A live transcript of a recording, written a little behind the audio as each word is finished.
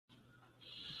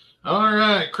All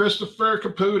right, Christopher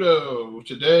Caputo.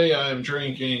 Today I am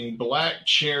drinking Black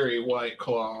Cherry White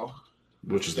Claw.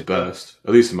 Which is the best,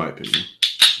 at least in my opinion.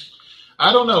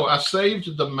 I don't know. I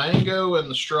saved the mango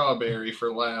and the strawberry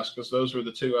for last because those were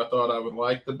the two I thought I would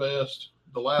like the best.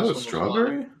 The last one was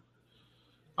strawberry?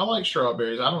 I like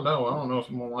strawberries. I don't know. I don't know if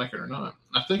I'm going to like it or not.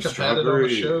 I think I've had it Strawberry. on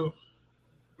the show.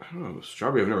 I don't know.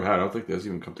 Strawberry I've never had. I don't think that's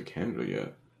even come to Canada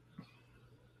yet.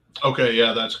 Okay,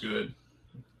 yeah, that's good.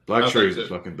 Black cherry is the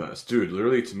fucking best. Dude,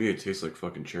 literally to me it tastes like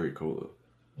fucking cherry cola.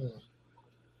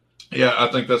 Yeah,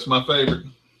 I think that's my favorite.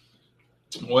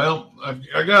 Well, I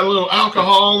got a little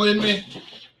alcohol in me,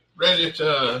 ready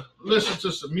to listen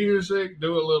to some music,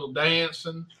 do a little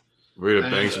dancing. Ready to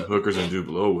bang some hookers and do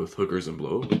blow with hookers and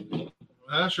blow.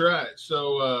 That's right.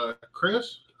 So,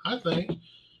 Chris, I think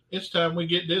it's time we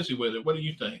get dizzy with it. What do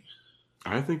you think?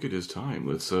 I think it is time.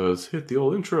 Let's hit the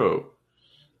old intro.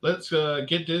 Let's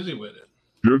get dizzy with it.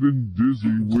 Getting dizzy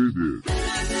with it.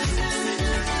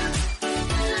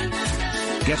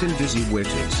 Getting dizzy with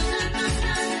it.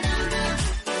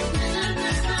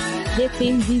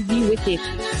 Getting dizzy with it.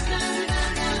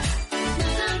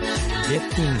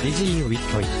 Getting dizzy with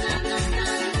it.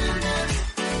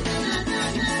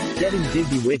 Getting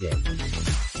dizzy with it.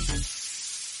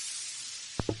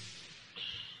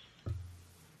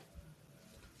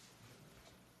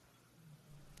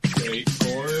 Wait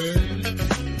for it.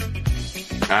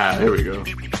 There we go.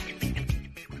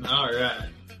 All right.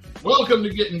 Welcome to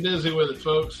Getting Dizzy with It,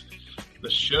 folks. The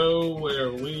show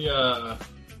where we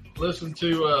listen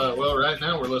to, right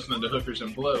now we're listening to Hookers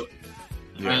and Blow.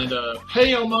 Yeah. And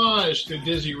pay homage to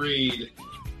Dizzy Reed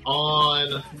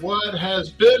on what has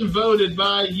been voted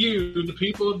by you, the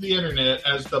people of the internet,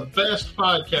 as the best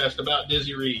podcast about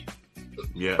Dizzy Reed.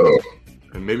 Yeah.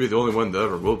 And maybe the only one that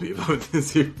ever will be about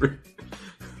Dizzy Reed.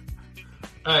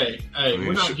 Hey, I mean,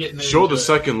 we're not getting into show the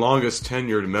second longest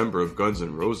tenured member of Guns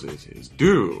N' Roses is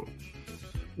due.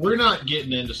 We're not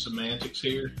getting into semantics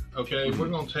here, okay? Mm-hmm. We're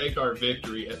going to take our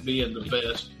victory at being the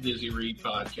best Dizzy Reed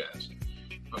podcast.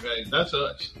 Okay, that's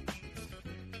us.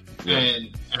 Yeah.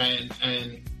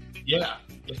 And yeah,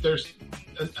 if there's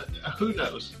who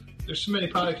knows? There's so many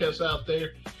podcasts out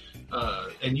there,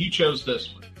 and you chose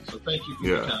this one. So thank you for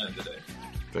your time today.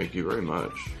 Thank you very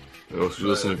much. If you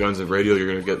listen to Guns N' Radio, you're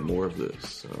going to get more of this.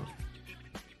 So.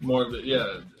 More of it, yeah.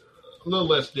 A little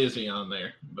less dizzy on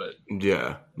there, but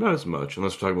yeah, not as much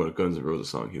unless we're talking about a Guns N' Roses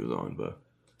song he was on, but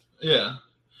yeah.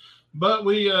 But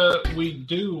we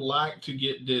do like to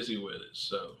get dizzy with it,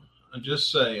 so I'm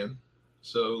just saying.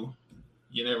 So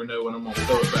you never know when I'm gonna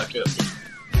throw it back up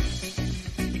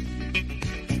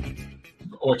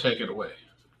or take it away.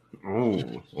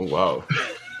 Oh wow,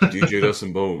 DJ Dust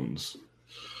and Bones.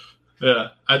 Yeah,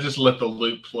 I just let the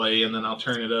loop play and then I'll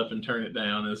turn it up and turn it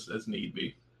down as need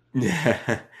be. Yeah,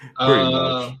 pretty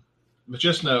much. But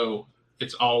just know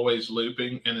it's always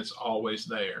looping and it's always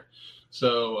there.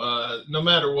 So no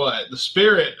matter what, the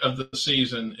spirit of the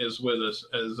season is with us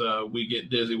as we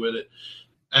get dizzy with it.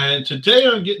 And today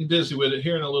on Getting Dizzy with It,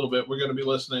 here in a little bit, we're going to be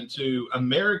listening to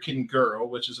American Girl,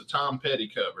 which is a Tom Petty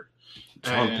cover.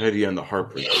 Tom Petty and the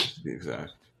Heartbreakers, to be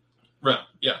exact. Right,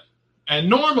 yeah. And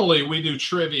normally we do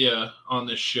trivia on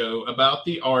this show about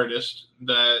the artist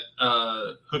that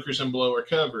Hookers and Blow are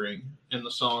covering in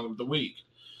the Song of the Week.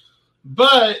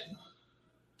 But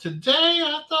today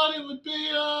I thought it would be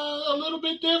a little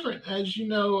bit different. As you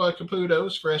know, Caputo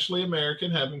is freshly American,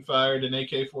 having fired an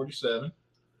AK-47.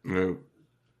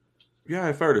 Yeah,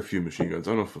 I fired a few machine guns.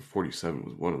 I don't know if a 47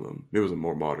 was one of them. It was a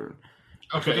more modern.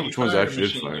 Okay. Which ones I actually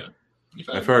did fire?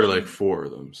 I fired like 4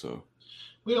 of them, so.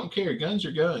 We don't care. Guns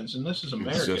are guns, and this is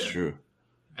America. That's true.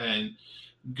 And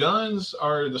guns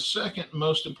are the second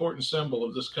most important symbol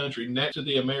of this country next to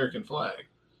the American flag.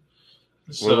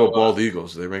 What about bald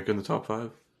eagles? Do they rank in the top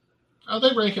 5? Oh,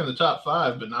 they rank in the top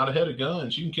 5, but not ahead of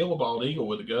guns. You can kill a bald eagle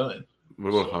with a gun. What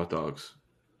about hot dogs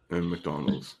and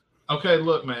McDonald's? Okay,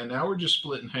 look, man. Now we're just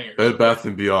splitting hairs. Bed Bath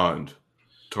 & Beyond.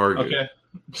 Target.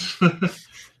 Okay.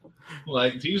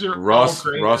 Like, these are Ross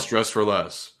Dress for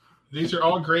Less. These are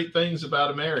all great things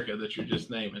about America that you're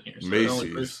just naming here. So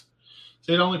Macy's.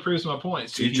 It only proves my point.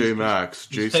 TJ Maxx.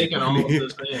 He's taking all of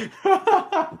this in.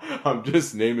 I'm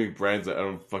just naming brands that I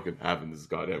don't fucking have in this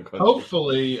goddamn country.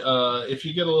 Hopefully, if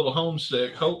you get a little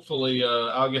homesick, hopefully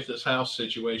I'll get this house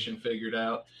situation figured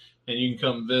out and you can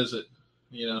come visit.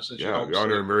 You know, since the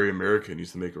honorary American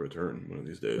needs to make a return one of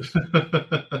these days.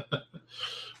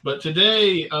 But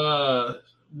today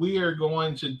we are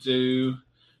going to do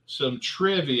some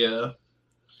trivia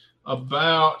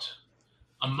about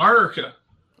America.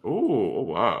 Oh,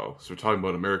 wow. So we're talking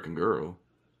about American Girl.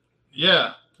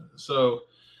 Yeah. So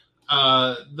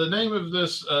The name of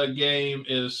this game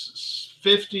is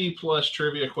 50 plus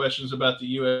trivia questions about the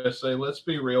USA. Let's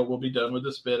be real. We'll be done with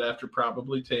this bit after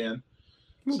probably 10.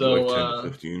 We'll So do like 10 to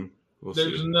 15. We'll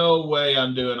there's see. no way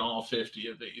I'm doing all 50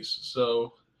 of these.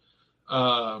 So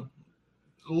a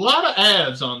lot of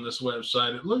ads on this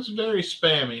website. It looks very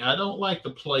spammy. I don't like the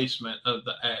placement of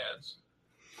the ads.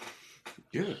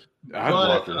 Yeah. Ad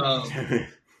But, blocker.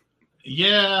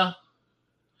 Yeah.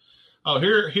 Oh,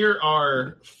 here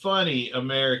are funny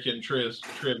American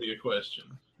trivia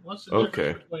questions. What's the difference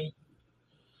Okay. between?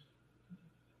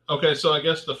 Okay, so I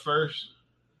guess the first.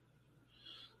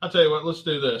 I'll tell you what. Let's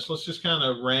do this. Let's just kind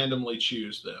of randomly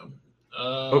choose them.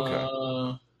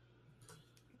 Okay.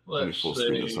 Let me Let's full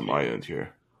screen see. this on my end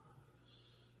here.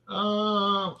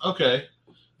 Okay.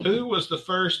 Who was the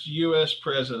first U.S.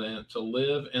 president to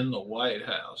live in the White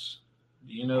House?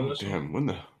 Do you know Oh, this one? damn.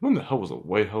 When the hell was the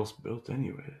White House built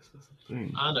anyways? That's the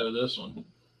thing. I know this one.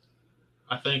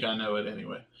 I think I know it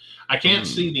anyway. I can't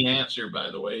see the answer, by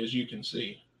the way, as you can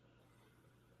see.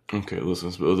 Okay,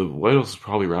 listen. So the White House is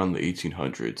probably around the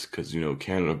 1800s because,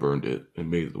 Canada burned it and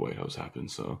made the White House happen.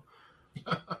 So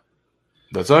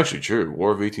that's actually true.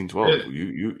 War of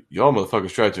 1812. Y'all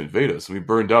motherfuckers tried to invade us and we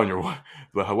burned down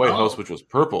the White House, which was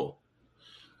purple.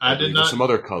 I did not. Some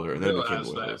other color, and then it became realize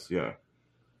the White that. House. Yeah.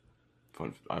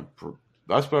 Fun.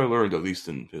 That's what I learned, at least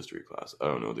in history class. I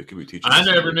don't know. They could be teaching. I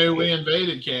never knew we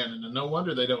invaded Canada. No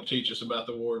wonder they don't teach us about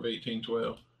the War of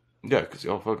 1812. Yeah, because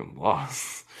y'all fucking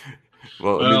lost.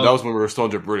 Well, I mean, that was when we were still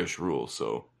under British rule,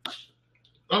 so.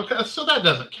 Okay, so that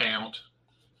doesn't count.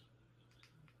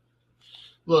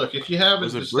 Look, if you haven't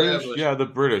Was it established, British? Yeah, the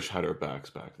British had our backs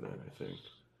back then, I think.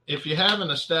 if you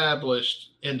haven't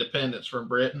established independence from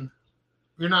Britain,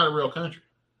 you're not a real country.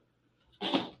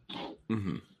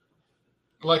 Mm-hmm.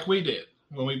 Like we did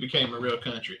when we became a real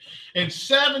country. In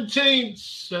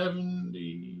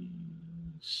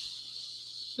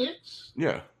 1776?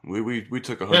 Yeah, we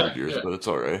took 100 years, yeah. but it's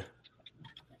all right.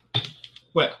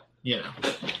 Well,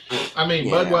 I mean,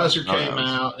 Yeah, Budweiser no, came no.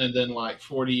 out, and then like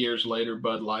 40 years later,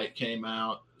 Bud Light came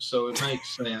out. So it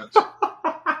makes sense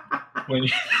when you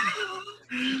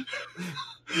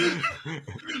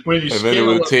when you And then it scale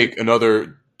would up- take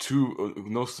another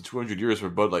close to 200 years for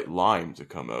Bud Light Lime to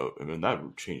come out, and then that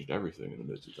changed everything in the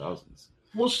mid 2000s.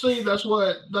 Well, see, that's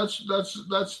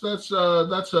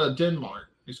Denmark.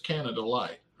 It's Canada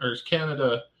Light, or it's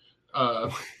Canada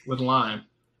with lime.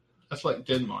 That's like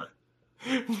Denmark.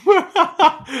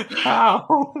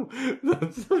 How?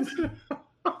 That's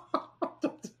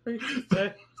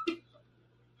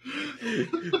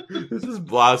this is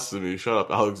blasphemy. Shut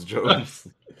up, Alex Jones.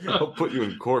 I'll put you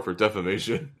in court for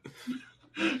defamation.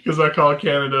 Because I call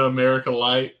Canada America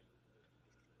Light.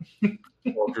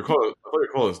 Well, I thought you were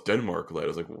calling us Denmark Light. I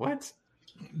was like, what?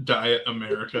 Diet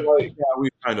America. Well, yeah, we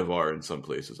kind of are in some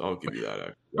places. I'll give you that.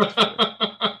 Actually. That's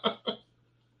fair.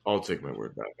 I'll take my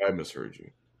word back. I misheard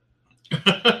you.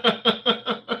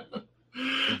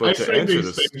 But I to say answer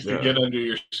these this, things yeah. to get under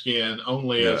your skin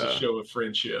only as a Yeah. show of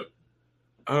friendship.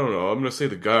 I don't know. I'm going to say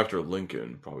the guy after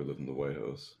Lincoln probably lived in the White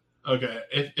House. Okay,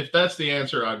 if that's the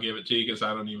answer, I'll give it to you because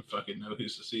I don't even fucking know who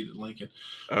succeeded Lincoln.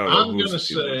 I don't know I'm who going to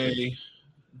succeeded Lincoln. say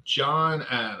John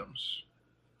Adams.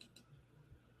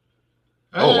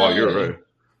 Oh, wow, you're Hey! right.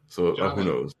 So John who Adams.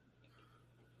 knows?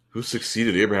 Who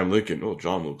succeeded Abraham Lincoln? Oh,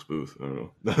 John Wilkes Booth. I don't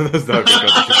know. That's not good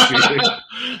succeeding.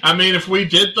 I mean, if we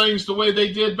did things the way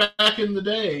they did back in the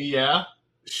day, yeah.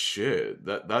 Shit,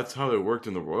 that's how it worked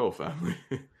in the royal family.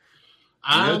 You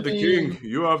I had the mean, king,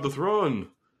 you have the throne.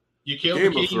 you kill the Game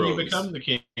of king, you Thrones. become the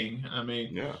king. I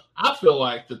mean, Yeah. I feel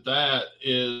like that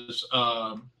is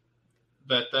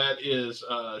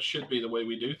should be the way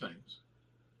we do things.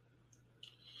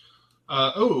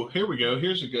 Here we go.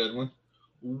 Here's a good one.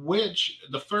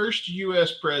 The first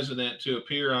U.S. president to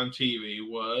appear on TV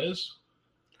was?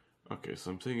 Okay,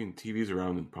 so I'm thinking TV's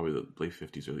around in probably the late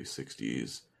 50s, early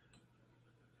 60s.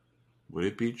 Would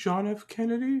it be John F.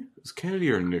 Kennedy? Is Kennedy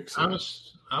or Nixon?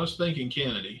 I was thinking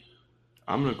Kennedy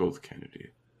I'm going to go with Kennedy.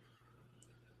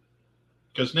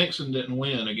 because Nixon didn't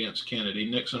win against Kennedy.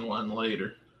 Nixon won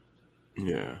later.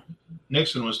 Yeah.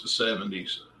 Nixon was the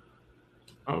 70s.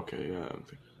 Okay, yeah. I'm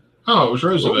thinking. Oh, it was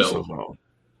Roosevelt. Roosevelt.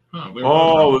 Oh, we were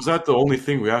Oh, wrong. was that the only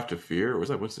thing we have to fear? Or was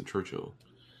that Winston Churchill?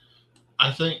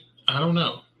 I don't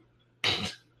know.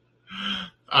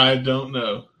 I don't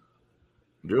know.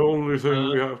 The only thing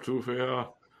we have to fear. I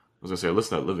was going to say, I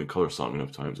listened to that Living Color song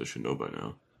enough times, I should know by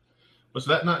now. Was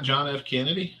that not John F.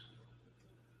 Kennedy?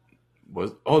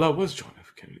 That was John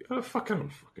F. Kennedy. Oh, fuck, I don't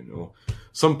fucking know.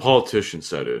 Some politician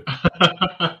said it.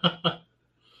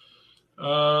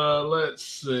 Let's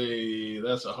see.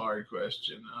 That's a hard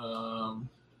question.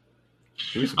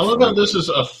 Give me some I love how funny this ones.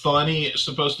 is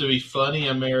supposed to be funny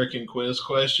American quiz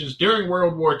questions. During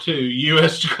World War II,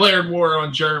 U.S. declared war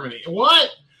on Germany. What?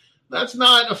 That's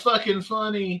not a fucking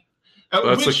funny.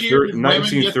 That's Which like year did women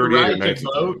get the 1938 or right to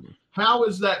vote? 1939. How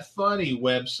is that funny,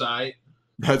 website?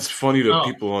 That's funny to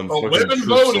people on fucking women Truth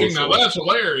voting. Now Social. that's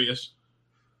hilarious.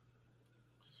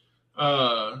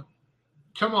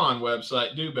 Come on,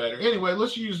 website, do better. Anyway,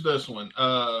 let's use this one.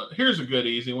 Here's a good,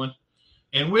 easy one.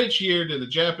 In which year did the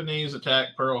Japanese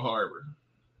attack Pearl Harbor?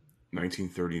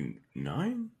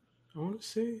 1939, I want to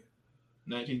say.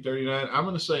 1939. I'm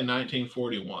going to say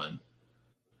 1941.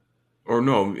 Or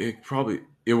no, it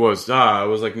was. I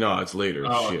was like, no, it's later.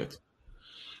 Oh. Shit.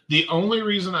 The only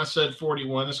reason I said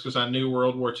 41 is because I knew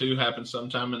World War II happened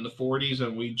sometime in the 40s,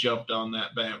 and we jumped on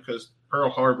that bam because Pearl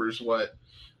Harbor is what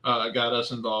got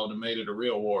us involved and made it a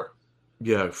real war.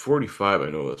 Yeah, 45. I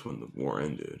know that's when the war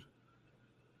ended.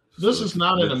 This So is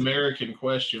not an American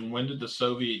question. When did the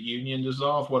Soviet Union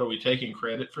dissolve? What are we taking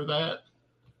credit for that?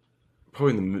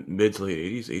 Probably in the mid to late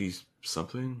 80s, 80s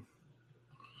something.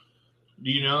 Do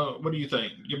you know? What do you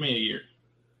think? Give me a year.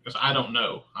 Because I don't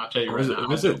know. I'll tell you Or right is now.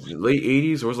 it late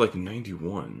 80s or was it like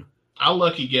 91? I'll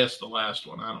lucky guess the last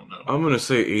one. I don't know. I'm going to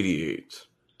say 88.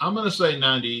 I'm going to say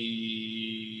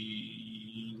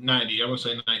 90. I'm going to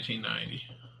say 1990.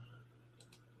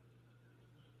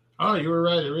 Oh, you were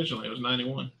right originally. It was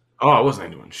 91. Oh, it was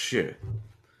 91. Shit.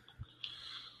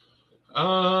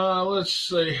 Let's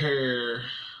see here.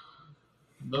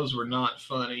 Those were not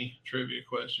funny trivia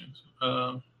questions.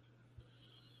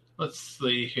 Let's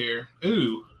see here.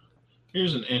 Ooh,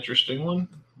 here's an interesting one.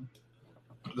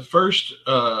 The first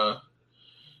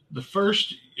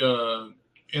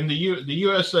in the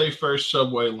USA first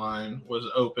subway line was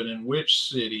open in which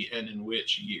city and in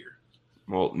which year?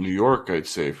 Well, New York, I'd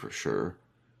say for sure.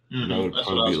 Mm-hmm. That would That's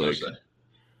probably what I be was like, gonna say.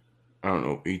 I don't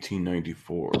know,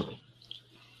 1894.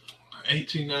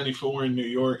 1894 in New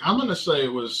York. I'm going to say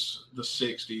it was the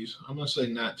 60s. I'm going to say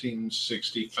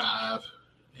 1965.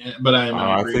 But I am.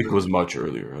 I think it was much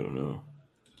earlier. I don't know.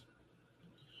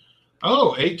 Oh,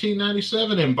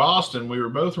 1897 in Boston. We were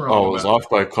both wrong. Oh, it was off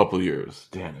by a couple of years.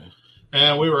 Damn it.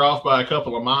 And we were off by a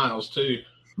couple of miles, too.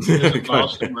 Isn't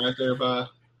Boston right there by?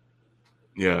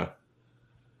 Yeah.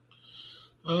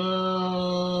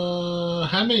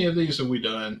 How many of these have we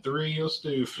done? 3? Let's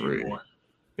do 3 more.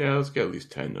 Yeah, let's get at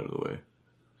least 10 out of the way.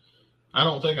 I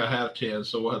don't think I have 10,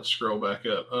 so we'll have to scroll back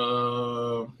up.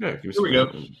 Yeah, here we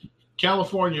go.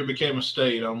 California became a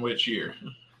state on which year?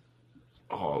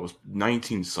 Oh, it was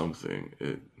 19 something.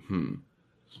 I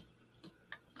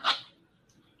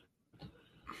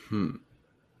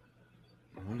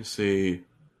want to say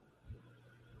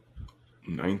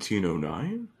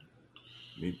 1909?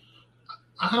 Maybe.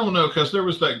 I don't know, because there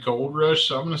was that gold rush,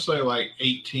 so I'm going to say like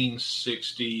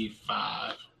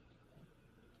 1865.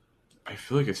 I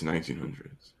feel like it's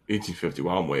 1900s. 1850.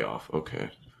 Wow, I'm way off. Okay.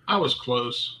 I was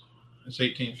close. It's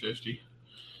 1850.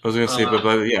 I was going to say, but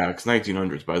it's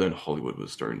 1900s. By then, Hollywood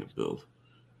was starting to build.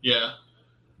 Yeah.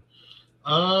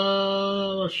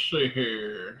 Let's see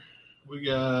here. We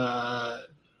got...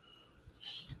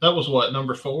 That was what,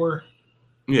 number 4?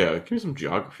 Yeah, give me some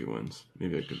geography ones.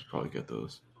 Maybe I could probably get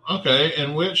those. Okay,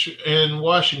 in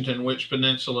Washington, which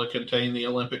peninsula contained the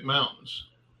Olympic Mountains?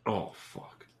 Oh,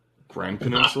 fuck. Grand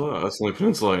Peninsula? That's the only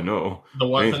peninsula I know. The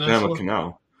what peninsula? Panama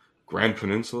Canal. Grand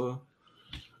Peninsula?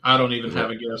 I don't even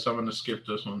have a guess. I'm going to skip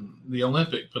this one. The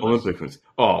Olympic Peninsula. Olympic Peninsula.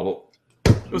 Oh,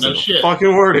 well. No shit.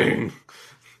 Fucking wording.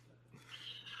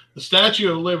 The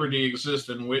Statue of Liberty exists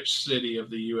in which city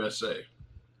of the USA?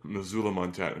 Missoula,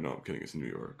 Montana. No, I'm kidding. It's New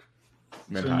York.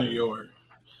 Manhattan. It's in New York.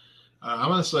 I'm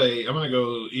going to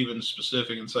go even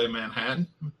specific and say Manhattan.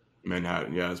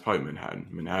 Manhattan. Yeah, it's probably Manhattan.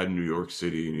 Manhattan, New York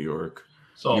City, New York.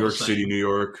 New York City, New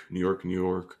York. New York, New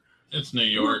York. It's New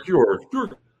York. York.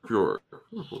 York,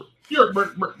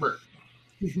 Burke.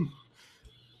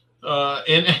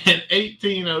 In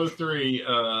 1803,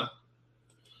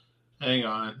 hang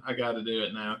on, I got to do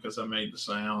it now because I made the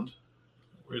sound.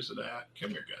 Where's it at?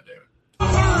 Come here,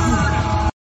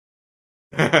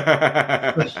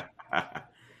 goddammit.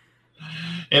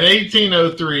 In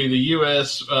 1803, the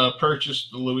U.S.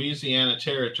 Purchased the Louisiana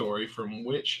Territory from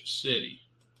which city?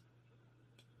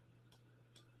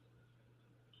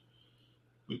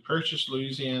 We purchased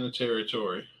Louisiana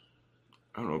Territory.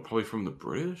 I don't know, probably from the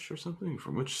British or something?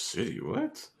 From which city?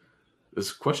 What?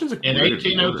 This question's in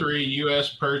 1803,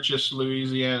 U.S. purchased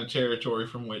Louisiana Territory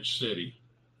from which city?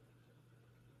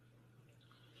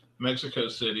 Mexico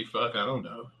City. Fuck, I don't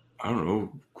know. I don't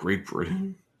know. Great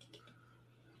Britain?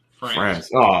 France.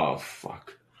 Oh,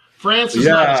 fuck. France is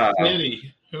not a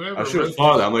city. Whoever I should have wrote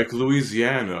thought this- that. I'm like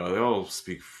Louisiana. They all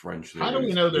speak French. How do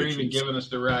we know they're even giving us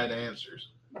the right answers?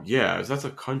 Yeah, that's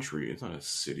a country. It's not a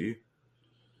city.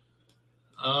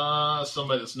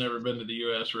 Somebody that's never been to the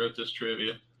U.S. wrote this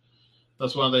trivia.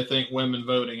 That's why they think women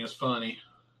voting is funny.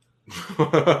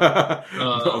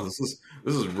 No, this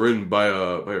is written by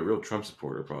a real Trump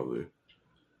supporter, probably.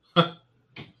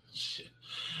 Shit.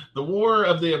 The War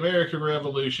of the American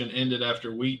Revolution ended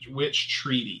after which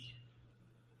treaty?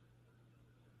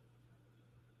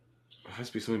 It has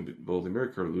to be something. Well, the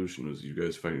American Revolution was you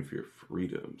guys fighting for your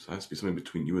freedoms. It has to be something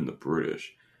between you and the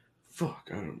British. Fuck,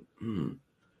 I don't.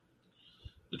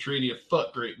 The Treaty of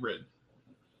Fuck Great Britain.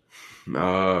 Man,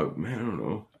 I don't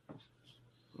know.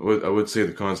 I would say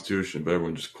the Constitution, but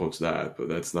everyone just quotes that. But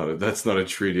that's not a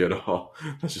treaty at all.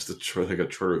 That's just like a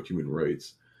Charter of Human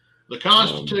Rights. The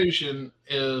Constitution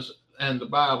and the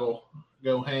Bible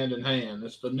go hand in hand.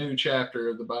 It's the new chapter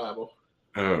of the Bible.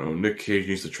 I don't know. Nick Cage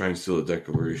needs to try and steal the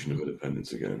Declaration of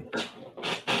Independence again.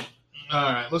 All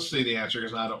right, let's see the answer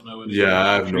because I don't know. Yeah,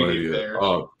 I have no Treaty of idea. Paris.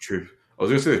 Oh, true. I was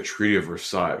gonna say the Treaty of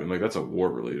Versailles. I'm like, that's a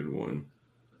war-related one.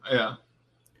 Yeah.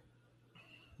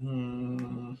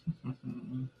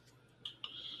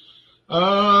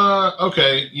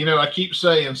 Okay. You know, I keep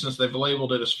saying since they've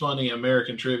labeled it as funny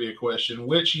American trivia question,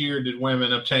 which year did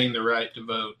women obtain the right to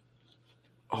vote?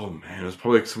 Oh man, it was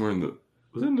probably like somewhere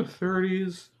was it in the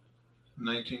 30s?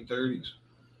 1930s.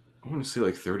 I want to say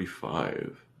like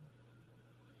 35.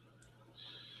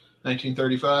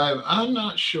 1935. I'm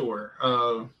not sure.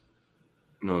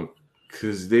 No,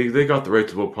 because they got the right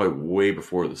to vote probably way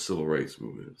before the Civil Rights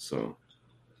Movement. So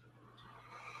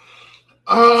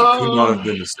it could not have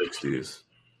been the 60s.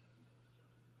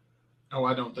 Oh,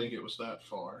 I don't think it was that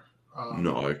far.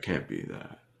 No, it can't be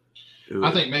that.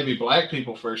 I think maybe black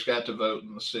people first got to vote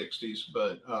in the 60s,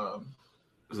 but it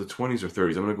was the 20s or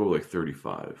 30s. I'm going to go with like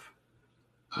 35.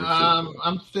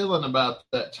 I'm feeling about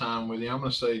that time with you. I'm going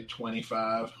to say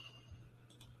 25.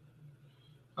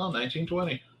 Oh,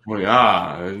 1920. 20.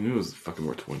 I knew it was fucking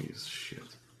more 20s. Shit.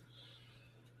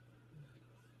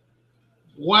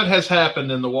 What has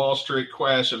happened in the Wall Street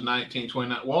crash of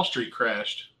 1929? Wall Street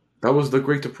crashed. That was the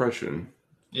Great Depression.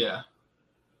 Yeah.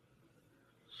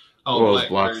 Oh, well, it was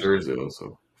Black Thursday,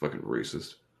 also. Fucking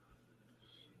racist.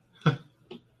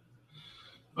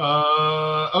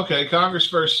 Okay, Congress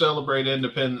first celebrated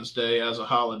Independence Day as a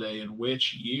holiday in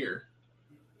which year?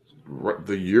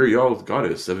 The year y'all got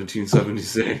it,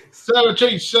 1776.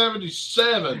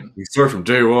 1777. We start from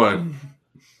day one.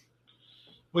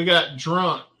 We got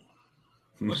drunk.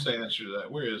 What's the answer to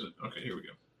that? Where is it? Okay, here we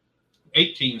go.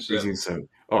 1870.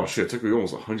 Oh shit! It took me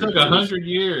almost 100. Took 100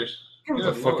 years. What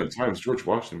the fucking times George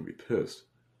Washington would be pissed.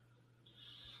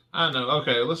 I know.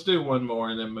 Okay, let's do one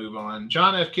more and then move on.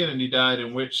 John F. Kennedy died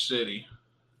in which city?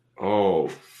 Oh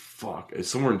fuck! It's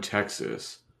somewhere in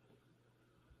Texas.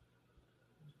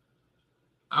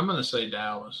 I'm gonna say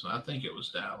Dallas. I think it was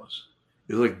Dallas.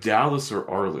 It's like Dallas or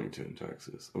Arlington,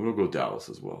 Texas. I'm gonna go Dallas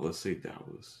as well. Let's say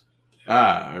Dallas.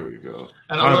 There we go.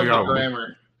 And I love the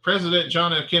grammar. President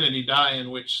John F. Kennedy died in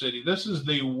which city? This is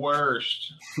the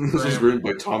worst. This is written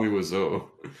by Tommy Wiseau.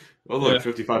 Well, look,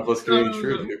 55 plus Canadian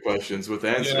trivia questions with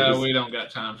answers. Yeah, we don't got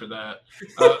time for that.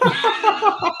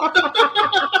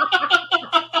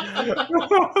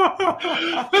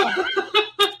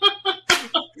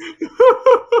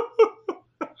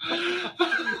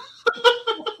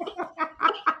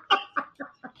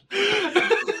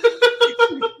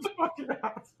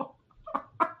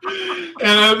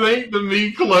 And I think the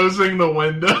me closing the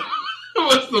window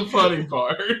was the funny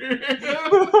part.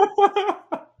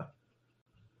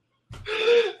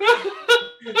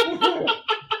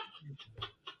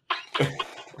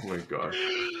 Oh my god.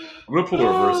 I'm gonna pull the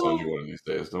reverse on you one of these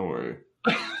days, don't worry.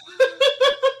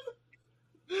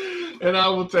 And I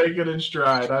will take it in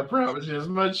stride. I promise you. As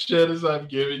much shit as I've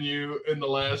given you in the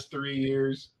last 3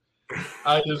 years,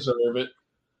 I deserve it.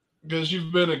 Because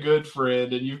you've been a good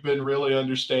friend and you've been really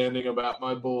understanding about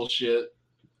my bullshit.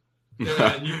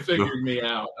 And you figured me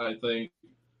out, I think.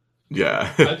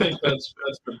 Yeah. I think that's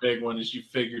the big one is you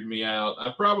figured me out.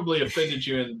 I probably offended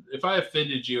you, and if I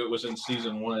offended you, it was in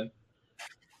season 1.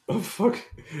 Oh fuck!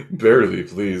 Barely,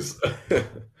 please.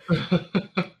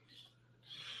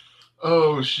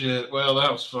 Oh shit! Well,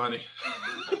 that was funny.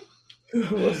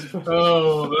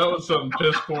 Oh, that was some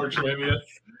piss poor trivia.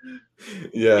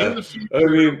 Yeah, In the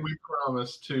future, we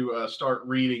promise to start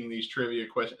reading these trivia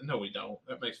questions. No, we don't.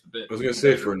 That makes the bit. I was gonna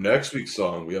say for next week's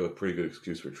song, we have a pretty good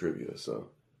excuse for trivia. So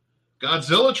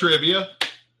Godzilla trivia.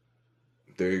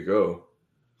 There you go.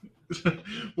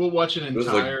 We'll watch an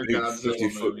entire big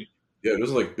Godzilla movie. Yeah,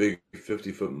 there's like big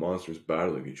 50-foot monsters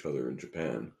battling each other in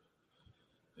Japan.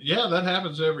 Yeah, that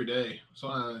happens every day.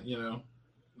 So,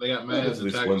 they got mad At and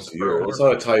least attacked once us a at Pearl year. It's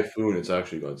not a typhoon. It's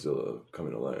actually Godzilla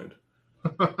coming to land.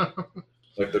 Harbor.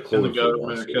 Like the And the Cloverfield government are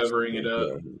monster. covering it up.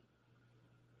 Yeah.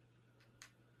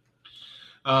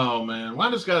 Oh, man. Why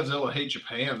does Godzilla hate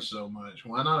Japan so much?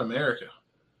 Why not America?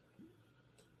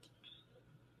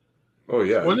 Oh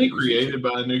yeah. Wasn't he you should created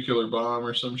by a nuclear bomb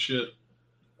or some shit?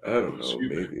 I don't know.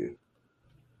 Stupid. Maybe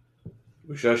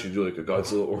we should actually do like a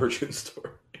Godzilla origin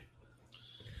story.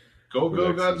 Go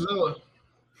Next Godzilla.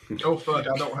 Oh, fuck.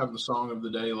 I don't have the song of the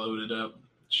day loaded up.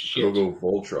 Shit. Go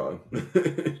Voltron.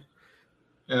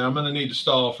 Yeah, I'm going to need to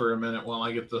stall for a minute while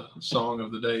I get the song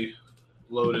of the day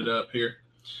loaded up here.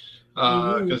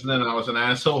 Because then I was an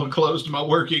asshole and closed my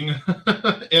working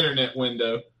internet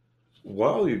window.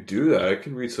 While you do that, I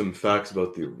can read some facts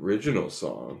about the original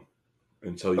song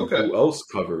and tell you Okay. who else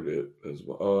covered it as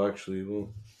well. Oh, actually, well,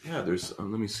 yeah, there's,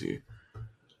 let me see.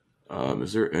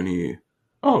 Is there any,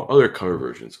 other cover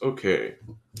versions. Okay,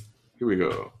 here we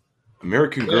go.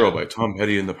 American Girl by Tom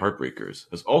Petty and the Heartbreakers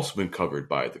has also been covered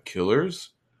by The Killers,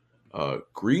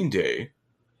 Green Day,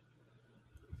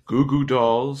 Goo Goo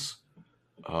Dolls,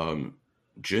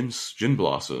 Gin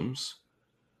Blossoms,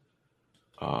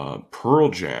 Pearl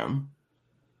Jam.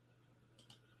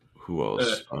 Who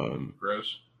else?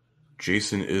 Gross.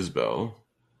 Jason Isbell,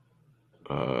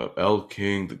 Elle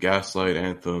King, The Gaslight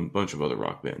Anthem, a bunch of other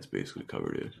rock bands basically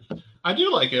covered it. I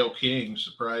do like Elle King,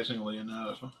 surprisingly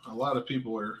enough. A lot of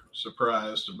people are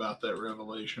surprised about that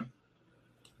revelation.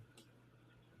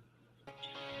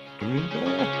 I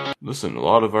mean, listen, a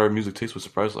lot of our music taste would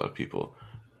surprise a lot of people.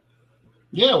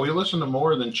 Yeah, we listen to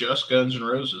more than just Guns N'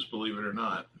 Roses, believe it or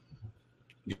not.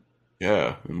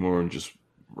 Yeah, and more than just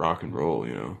rock and roll,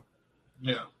 Yeah.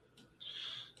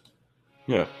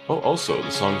 Yeah. Oh, also,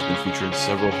 the song's been featured in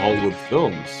several Hollywood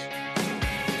films.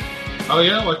 Oh,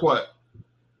 yeah? Like what?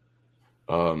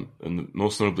 And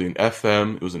most notably in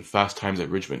FM, it was in Fast Times at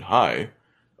Ridgemont High.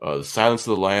 The Silence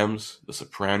of the Lambs, The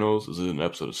Sopranos, it was in an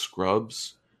episode of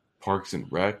Scrubs, Parks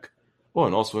and Rec. Oh,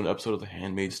 and also an episode of The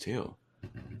Handmaid's Tale.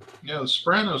 Yeah, The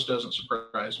Sopranos doesn't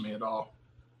surprise me at all.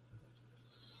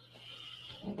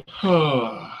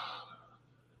 I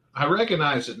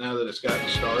recognize it now that it's gotten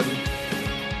started.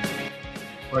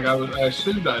 Like I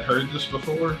assumed I'd heard this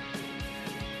before.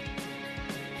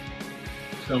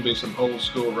 It's going to be some old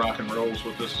school rock and roll is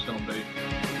what this is going to be.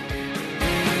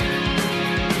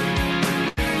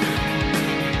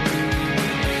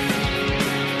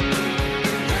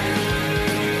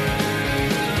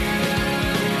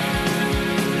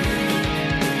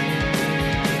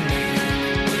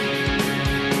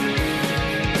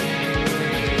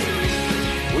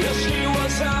 Well, she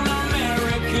was an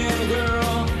American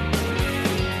girl,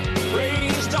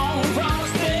 raised on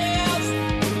promised stairs.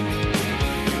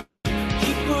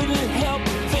 He couldn't help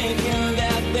thinking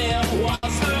that there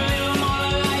was a little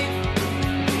more life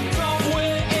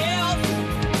somewhere else.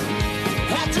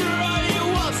 After all, it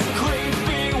was a great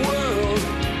big world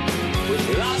with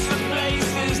lots of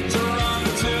places to run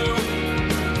to.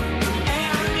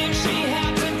 And if she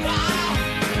had to die,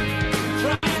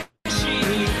 she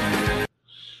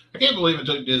I can't believe it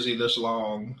took Dizzy this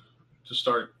long to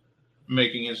start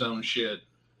making his own shit.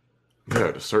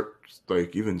 Yeah, to start,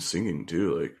 like, even singing,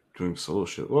 too, like, doing solo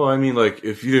shit. Well, I mean, like,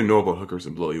 if you didn't know about Hookers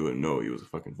and Blow, you wouldn't know he was a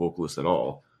fucking vocalist at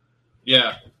all.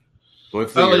 Yeah. The only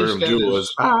thing Well, I he's heard him got do his-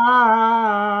 was,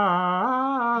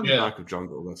 Yeah. Back of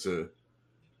Jungle, that's it.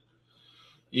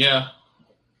 Yeah.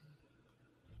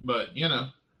 But, it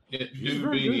He's do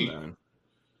very be good, man.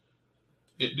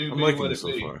 it do I'm be liking what it it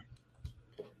so be. far.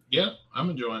 Yeah, I'm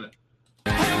enjoying it.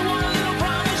 had one little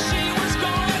promise she was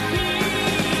gonna be.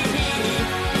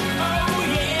 Oh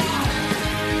yeah,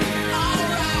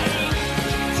 alright.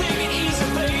 Take it easy,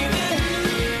 baby.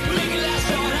 Make it last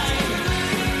all night.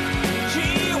 She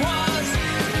was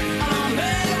an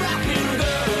American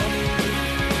girl.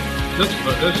 This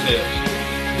hits.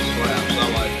 This slaps. I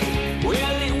like it.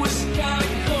 Well, it was kinda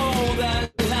cold that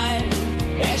night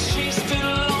as she stood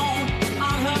alone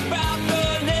on her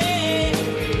balcony.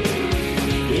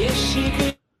 If she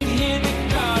could hear the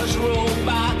cars roll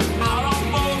by out on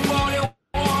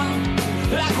 441,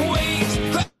 like waves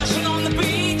crashing on the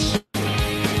beach.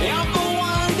 And for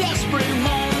one desperate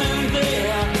moment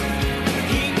there,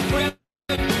 he crept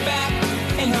back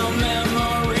in her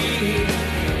memory.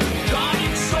 God,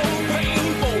 it's so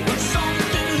painful when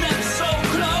something that's so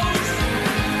close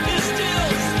is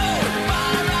still so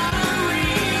far out of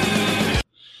reach.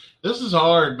 This is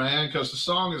hard, man, because the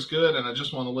song is good and I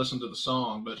just want to listen to the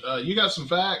song. But you got some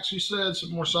facts, you said?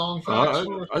 Some more song facts?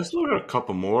 for us? I still got a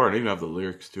couple more, and even have the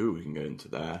lyrics, too. We can get into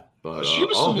that. But Shoot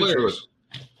us I'll some hit you lyrics.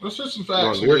 Let's hit some with- you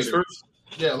want facts lyrics later. first?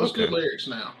 Yeah, let's do Okay. lyrics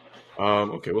now.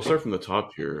 Okay, we'll start from the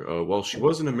top here. While she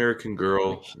was an American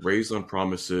girl, raised on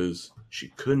promises, she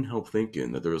couldn't help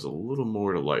thinking that there was a little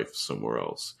more to life somewhere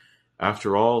else.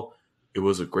 After all, it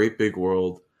was a great big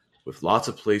world with lots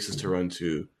of places to run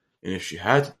to, and if she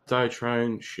had to die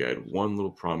trying, she had one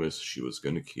little promise she was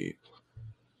going to keep.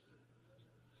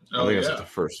 I Oh think that's yeah. like the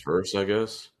first verse, I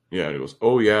guess. Yeah, and it goes,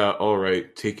 "Oh yeah, all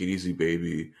right, take it easy,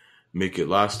 baby, make it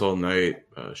last all night."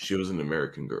 She was an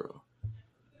American girl.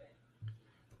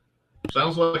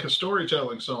 Sounds like a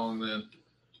storytelling song then.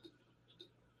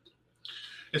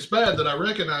 It's bad that I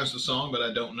recognize the song, but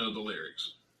I don't know the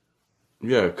lyrics.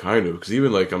 Yeah, kind of. Because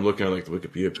even like I'm looking at like the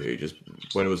Wikipedia page,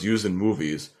 when it was used in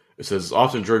movies, it says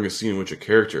often during a scene in which a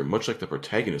character, much like the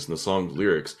protagonist in the song's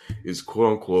lyrics, is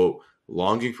quote unquote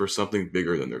longing for something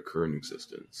bigger than their current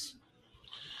existence.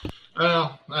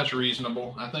 Well, that's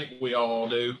reasonable. I think we all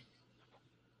do.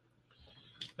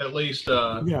 At least,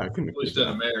 Yeah, I couldn't at agree least with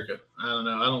in that. America. I don't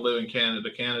know. I don't live in Canada.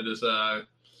 Canada's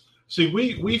see,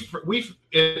 we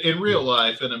in real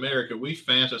life in America we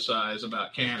fantasize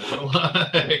about Canada,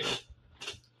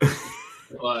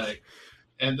 like,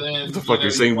 and then What the fuck?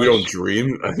 You're saying we don't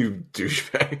dream? You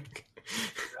douchebag.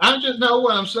 I'm just no.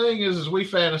 What I'm saying is we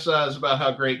fantasize about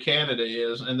how great Canada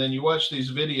is, and then you watch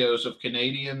these videos of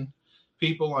Canadian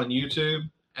people on YouTube,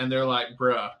 and they're like,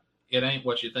 "Bruh, it ain't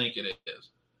what you think it is."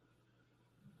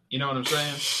 You know what I'm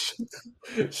saying?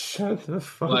 Shut the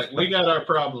fuck Like, we got our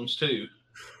problems too.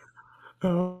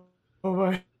 Oh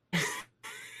my.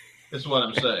 Is what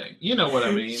I'm saying. You know what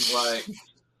I mean?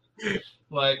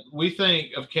 Like we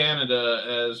think of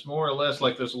Canada as more or less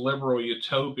like this liberal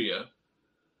utopia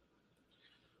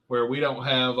where we don't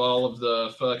have all of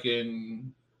the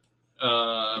fucking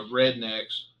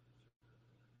rednecks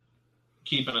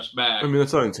keeping us back. I mean,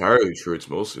 that's not entirely true. It's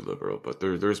mostly liberal, but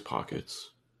there's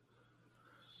pockets.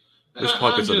 There's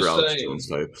pockets I'm under just Alex saying. Jones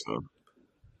type. So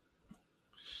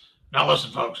Now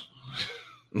listen, folks.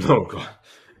 no,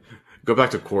 go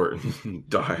back to court and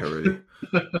die already.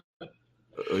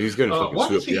 He's getting fucking What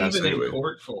sued is up he the ass even anyway. in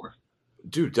court for?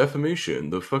 Dude, defamation.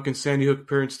 The fucking Sandy Hook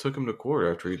parents took him to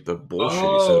court after the bullshit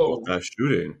he said about that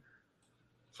shooting.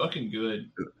 Fucking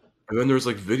good. And then there's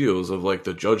like videos of like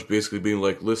the judge basically being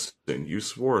like, "Listen, you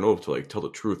swore an oath to like tell the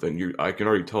truth, and I can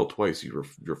already tell twice you're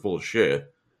full of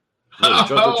shit." You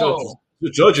know, the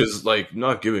judge is like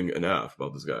not giving an F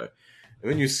about this guy,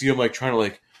 and then you see him like trying to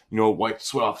like wipe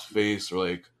sweat off his face or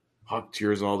like hug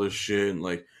tears and all this shit, and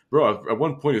like, bro, at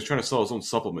one point he was trying to sell his own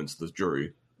supplements to the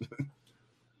jury.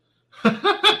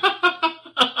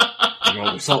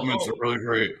 The supplements are really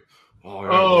great.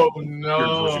 Oh, yeah,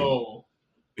 no.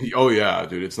 Oh yeah,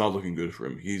 dude, it's not looking good for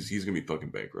him. He's gonna be fucking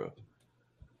bankrupt.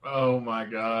 Oh my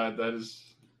god, that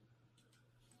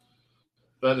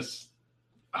is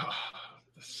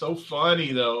so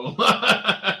funny though.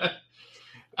 I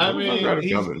mean,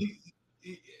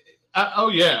 oh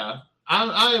yeah,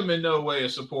 I am in no way a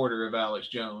supporter of Alex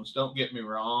Jones. Don't get me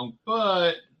wrong,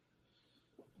 but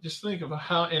just think of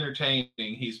how entertaining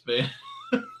he's been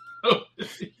over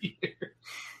the years.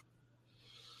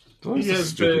 Those are the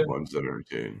stupid ones that are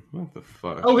entertaining. What the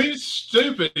fuck? Oh, he's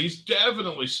stupid. He's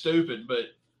definitely stupid, but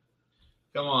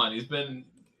come on, he's been.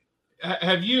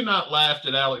 Have you not laughed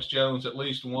at Alex Jones at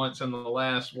least once in the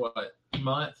last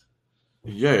month?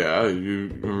 Yeah. You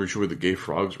remember with the Gay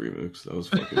Frogs remix? That was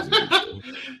fucking.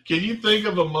 Can you think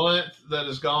of a month that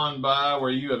has gone by where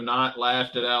you have not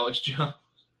laughed at Alex Jones?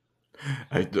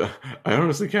 I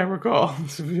honestly can't recall,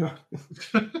 to be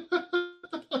honest.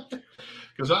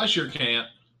 Because I sure can't.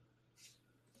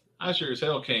 I sure as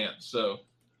hell can't. So,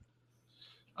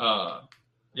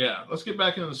 yeah, let's get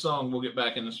back into the song. We'll get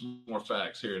back into some more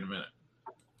facts here in a minute.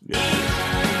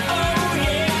 Yeah.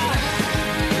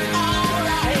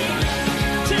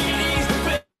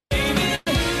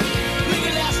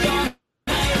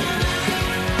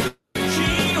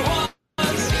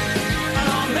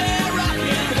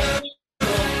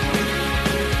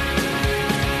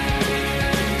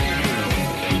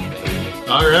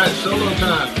 All right, solo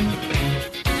time.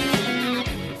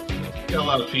 Got a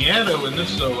lot of piano in this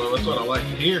solo. That's what I like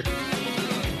to hear.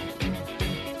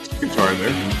 Guitar in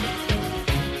there.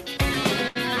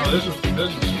 Oh, this is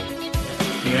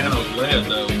piano's led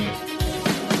though.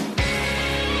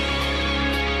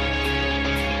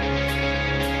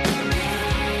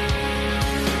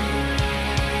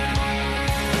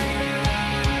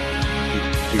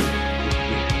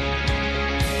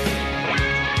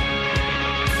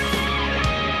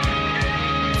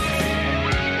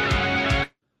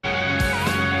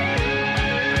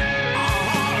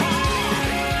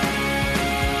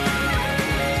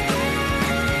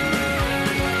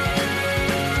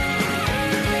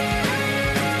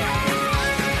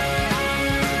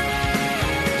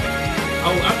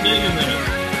 digging this.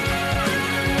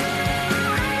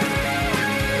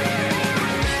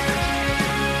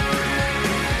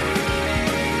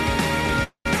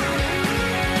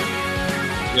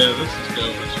 Yeah, this is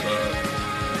dope as fuck.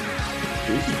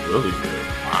 This is really good.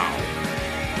 Wow.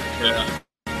 Yeah.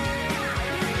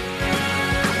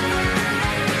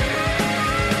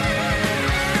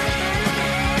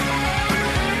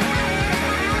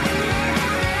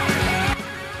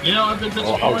 You know, I've been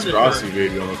Oh, Alex disappointed. Grassi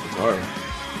baby on the guitar.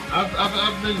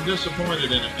 I've been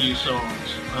disappointed in a few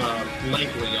songs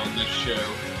lately on this show,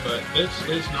 but this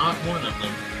is not one of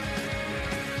them.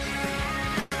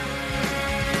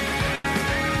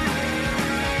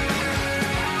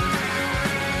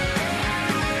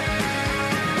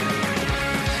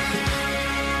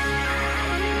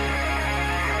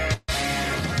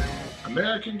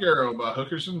 American Girl by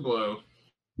Hookers and Blow.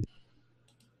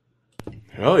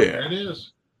 Hell There yeah. it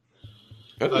is.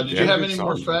 That's a Did you damn have good any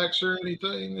more song. facts or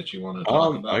anything that you want to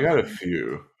talk about? I got a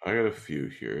few.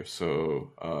 Here.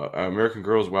 So, American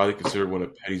Girl is widely considered one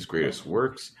of Petty's greatest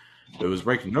works. It was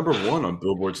ranked number 1 on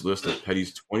Billboard's list of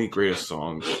Petty's 20 greatest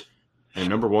songs, and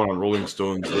number 1 on Rolling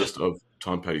Stone's list of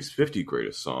Tom Petty's 50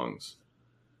 greatest songs.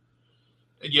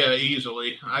 Yeah,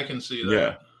 easily. I can see that.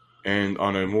 Yeah. And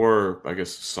on a more, I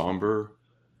guess, somber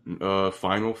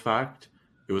final fact,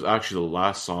 it was actually the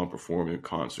last song performed in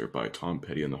concert by Tom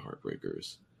Petty and the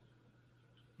Heartbreakers.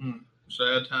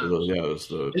 Sad times. Yeah, it was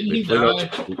Didn't they he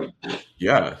played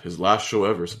yeah, his last show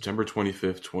ever, September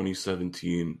 25th,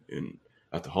 2017,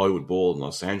 at the Hollywood Bowl in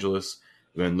Los Angeles.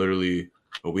 And then literally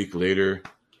a week later,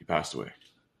 he passed away.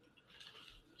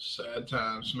 Sad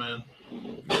times, man.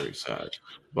 Very sad.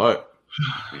 But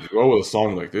if you go with a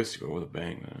song like this, you go with a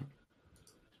bang, man.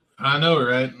 I know,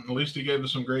 right? At least he gave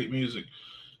us some great music.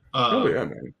 Oh yeah,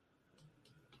 man.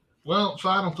 Well,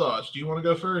 final thoughts. Do you want to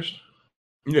go first?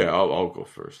 Yeah, I'll go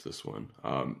first. This one.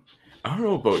 I don't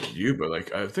know about you, but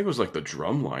like I think it was like the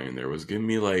drum line in there was giving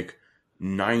me like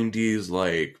 90s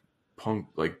like punk,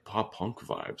 like pop punk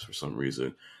vibes for some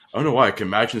reason. I don't know why. I can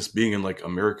imagine this being in like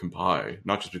American Pie,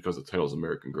 not just because the title is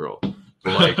American Girl, but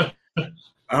like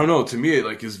I don't know. To me, it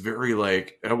like is very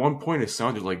like at one point it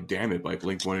sounded like "Damn It" by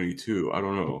Blink-182. I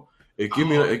don't know. It gave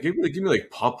me like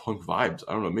pop punk vibes.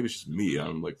 I don't know. Maybe it's just me.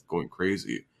 I'm like going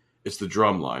crazy. It's the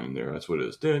drum line in there. That's what it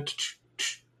is.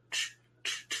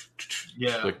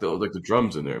 Yeah. Like the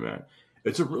drums in there, man.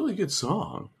 It's a really good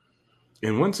song.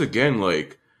 And once again,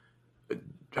 like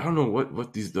I don't know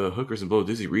what the Hookers and Blow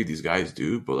Dizzy Reed these guys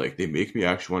do, but like they make me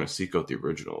actually want to seek out the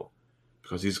original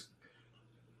because these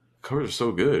covers are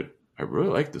so good. I really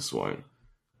like this one.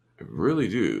 I really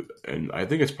do. And I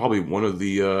think it's probably one of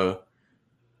the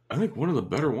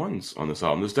better ones on this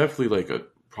album. There's definitely like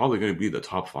probably going to be the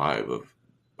top 5 of,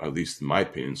 at least in my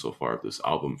opinion so far, of this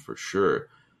album for sure.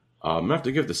 I'm going to have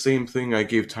to give the same thing I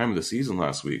gave Time of the Season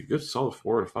last week. Give it a solid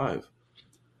 4 out of 5.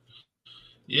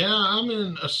 Yeah, I'm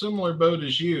in a similar boat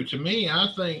as you. To me, I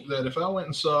think that if I went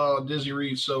and saw Dizzy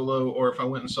Reed solo, or if I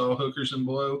went and saw Hookers and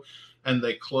Blow, and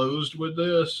they closed with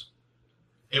this,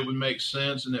 it would make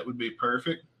sense and it would be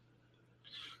perfect.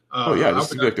 Oh yeah,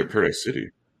 this is like their Paradise City.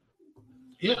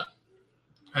 Yeah,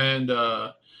 and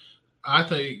I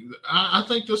think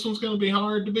this one's going to be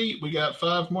hard to beat. We got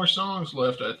 5 more songs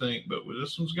left, I think, but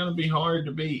this one's going to be hard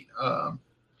to beat. To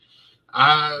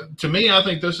me, I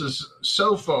think this is,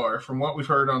 so far from what we've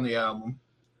heard on the album,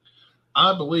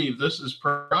 I believe this is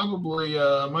probably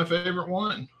my favorite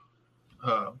one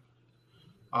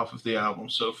off of the album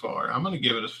so far. I'm gonna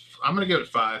give it 5. I'm gonna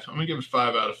give it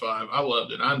 5 out of 5. I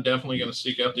loved it. I'm definitely gonna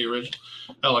seek out the original.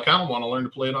 Hell, I kind of want to learn to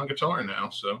play it on guitar now.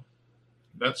 So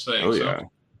that's saying. Oh yeah,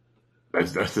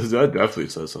 that definitely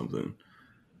says something.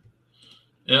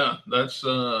 Yeah, that's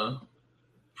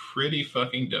pretty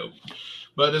fucking dope.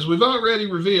 But as we've already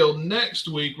revealed, next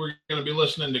week we're going to be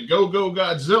listening to Go Go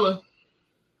Godzilla.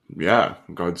 Yeah,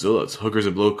 Godzilla. It's Hookers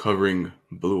and Blow covering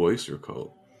Blue Oyster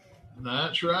Cult.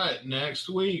 That's right. Next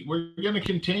week we're going to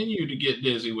continue to get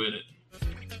dizzy with it.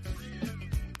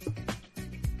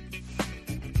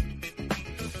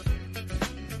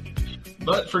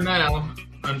 But for now,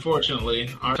 unfortunately,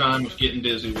 our time of getting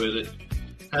dizzy with it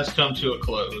has come to a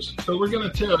close. So we're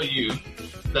going to tell you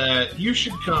that you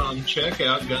should come check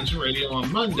out Guns N' Radio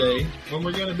on Monday when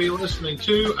we're going to be listening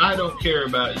to I Don't Care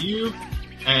About You,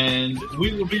 and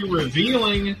we will be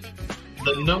revealing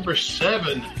the number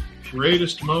 7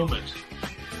 greatest moment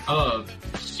of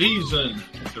season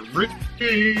 3.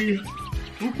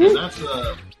 And that's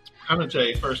I'm going to tell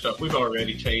you, first off, we've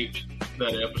already taped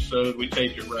that episode. We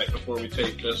taped it right before we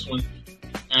taped this one.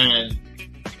 And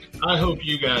I hope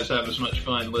you guys have as much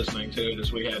fun listening to it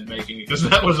as we had making it, because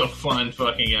that was a fun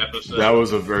fucking episode. That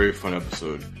was a very fun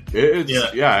episode. It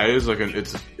is like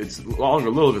it's long, a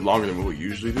little bit longer than what we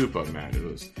usually do, but man,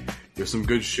 there's some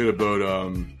good shit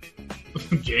about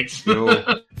Gigs. you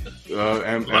know,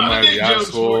 am I the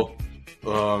asshole?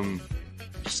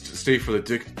 Stay for the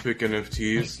dick pic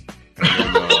NFTs.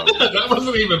 And then, That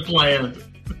wasn't even planned.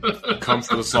 come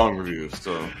for the song reviews.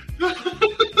 So,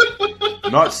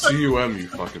 not CUM, you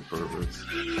fucking perverts.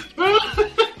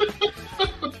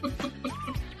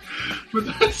 But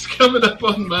that's coming up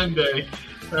on Monday.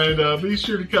 And be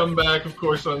sure to come back, of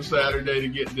course, on Saturday to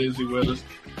get dizzy with us.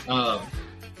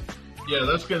 Yeah,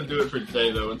 that's going to do it for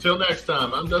today, though. Until next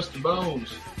time, I'm Dustin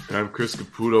Bones. And I'm Chris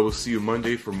Caputo. We'll see you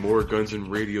Monday for more Guns and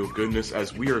Radio goodness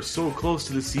as we are so close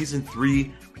to the Season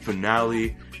 3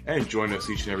 finale. And join us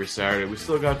each and every Saturday. We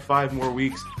still got 5 more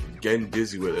weeks getting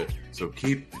dizzy with it. So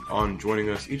keep on joining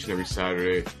us each and every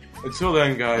Saturday. Until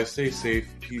then, guys, stay safe.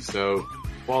 Peace out.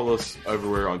 Follow us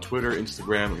everywhere on Twitter,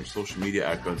 Instagram, and social media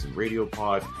at Guns and Radio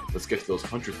Pod. Let's get to those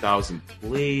 100,000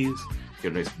 plays.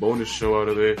 Get a nice bonus show out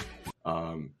of it.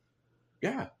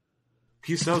 Yeah.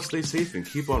 Peace out, stay safe, and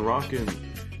keep on rocking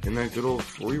in that good old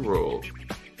free roll.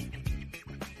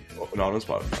 Not on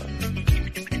Spotify.